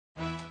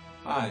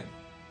Hi,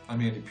 I'm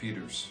Andy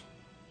Peters,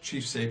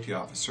 Chief Safety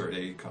Officer at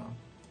AECOM.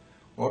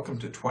 Welcome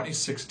to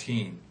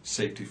 2016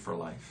 Safety for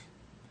Life.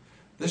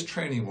 This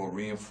training will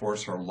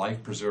reinforce our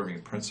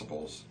life-preserving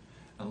principles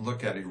and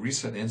look at a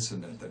recent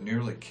incident that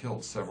nearly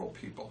killed several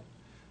people.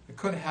 It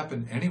could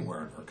happen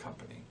anywhere in our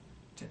company,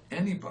 to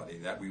anybody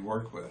that we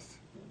work with.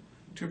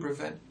 To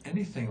prevent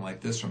anything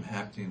like this from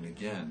happening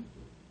again,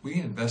 we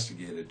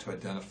investigated to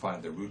identify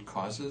the root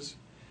causes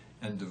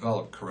and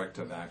develop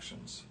corrective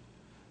actions.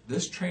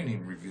 This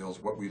training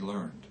reveals what we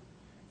learned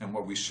and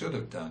what we should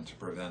have done to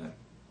prevent it.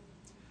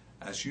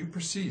 As you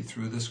proceed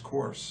through this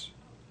course,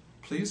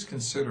 please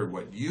consider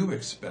what you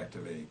expect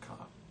of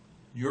AECOM,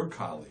 your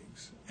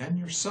colleagues, and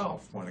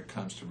yourself when it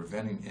comes to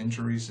preventing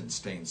injuries and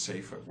staying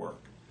safe at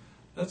work.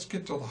 Let's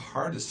get to the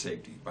heart of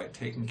safety by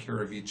taking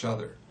care of each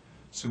other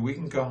so we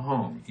can go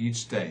home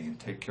each day and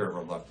take care of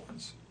our loved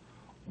ones.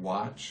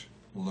 Watch,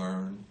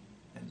 learn,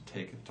 and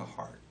take it to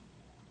heart.